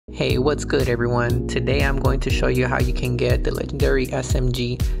Hey, what's good everyone? Today I'm going to show you how you can get the legendary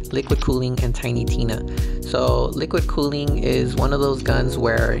SMG, Liquid Cooling, and Tiny Tina. So Liquid Cooling is one of those guns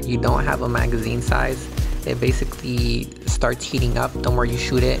where you don't have a magazine size. It basically starts heating up the more you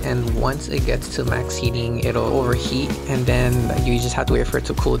shoot it, and once it gets to max heating it'll overheat, and then you just have to wait for it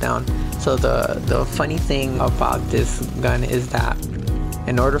to cool down. So the funny thing about this gun is that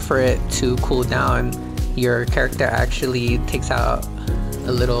in order for it to cool down, your character actually takes out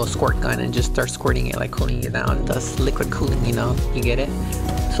a little squirt gun and just starts squirting it, like cooling it down. That's liquid cooling, you know, you get it?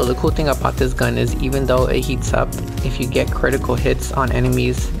 So the cool thing about this gun is even though it heats up, if you get critical hits on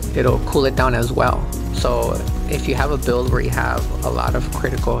enemies, it'll cool it down as well. So if you have a build where you have a lot of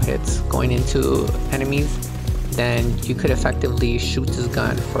critical hits going into enemies, then you could effectively shoot this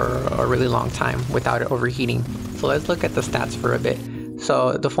gun for a really long time without it overheating. So let's look at the stats for a bit.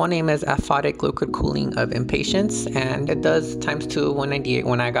 So the full name is Aphotic Liquid Cooling of Impatience, and it does ×2 198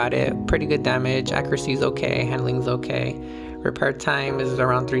 when I got it. Pretty good damage, accuracy is okay, handling is okay. Repair time is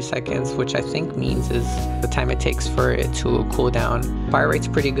around 3 seconds, which I think means is the time it takes for it to cool down. Fire rate's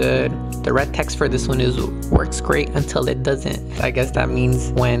pretty good. The red text for this one is works great until it doesn't. I guess that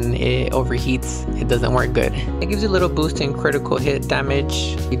means when it overheats, it doesn't work good. It gives you a little boost in critical hit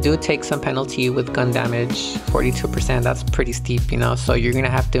damage. You do take some penalty with gun damage, 42%, that's pretty steep, you know, so you're gonna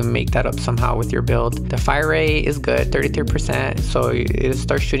have to make that up somehow with your build. The fire rate is good, 33%, so it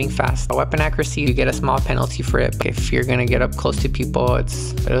starts shooting fast. Weapon accuracy, you get a small penalty for it. If you're gonna get up close to people,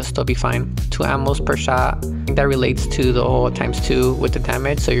 it'll still be fine. 2 ammos per shot. I think that relates to the whole ×2 with the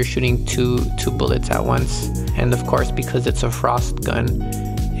damage, so you're shooting two bullets at once. And of course, because it's a frost gun,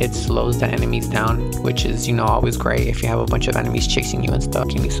 it slows the enemies down, which is, you know, always great if you have a bunch of enemies chasing you and stuff.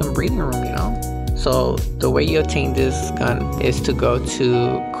 Give me some breathing room, you know. So the way you obtain this gun is to go to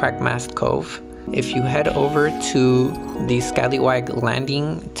Crackmast Cove. If you head over to the Scallywag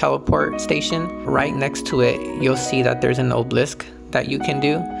landing teleport station, right next to it you'll see that there's an obelisk that you can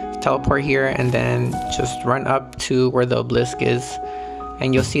do. Teleport here and then just run up to where the obelisk is,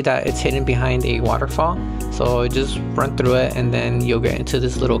 and you'll see that it's hidden behind a waterfall. So just run through it and then you'll get into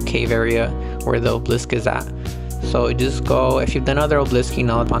this little cave area where the obelisk is at. So just go, if you've done other obelisks, you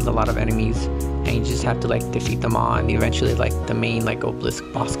know, it spawns a lot of enemies and you just have to like defeat them all, and eventually like the main like obelisk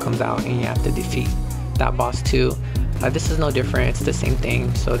boss comes out and you have to defeat that boss too. This is no different, it's the same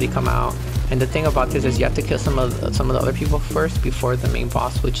thing. So they come out, and the thing about this is you have to kill some of the other people first before the main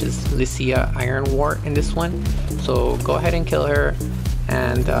boss, which is Lissia Iron-Wrought in this one. So go ahead and kill her,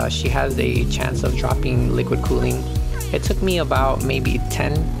 and she has a chance of dropping liquid cooling. It took me about maybe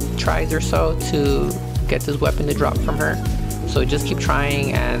 10 tries or so to get this weapon to drop from her. So just keep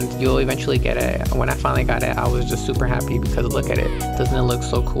trying and you'll eventually get it. When I finally got it, I was just super happy because look at it. Doesn't it look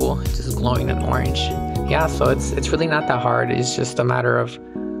so cool? It's just glowing in orange. Yeah, so it's really not that hard. It's just a matter of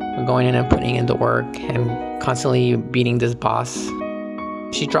going in and putting in the work and constantly beating this boss.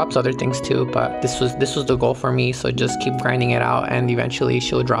 She drops other things too, but this was the goal for me, so just keep grinding it out and eventually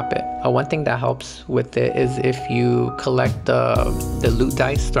she'll drop it. One thing that helps with it is if you collect the loot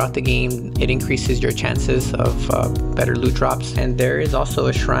dice throughout the game, it increases your chances of better loot drops. And there is also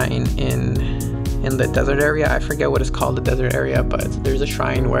a shrine in the desert area. I forget what it's called, the desert area, but there's a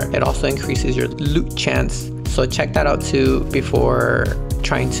shrine where it also increases your loot chance. So check that out too before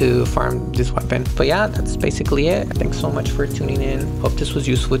trying to farm this weapon. But yeah, that's basically it. Thanks so much for tuning in. Hope this was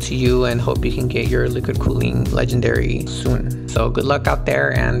useful to you and hope you can get your liquid cooling legendary soon. So good luck out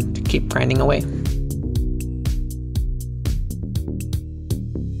there and keep grinding away.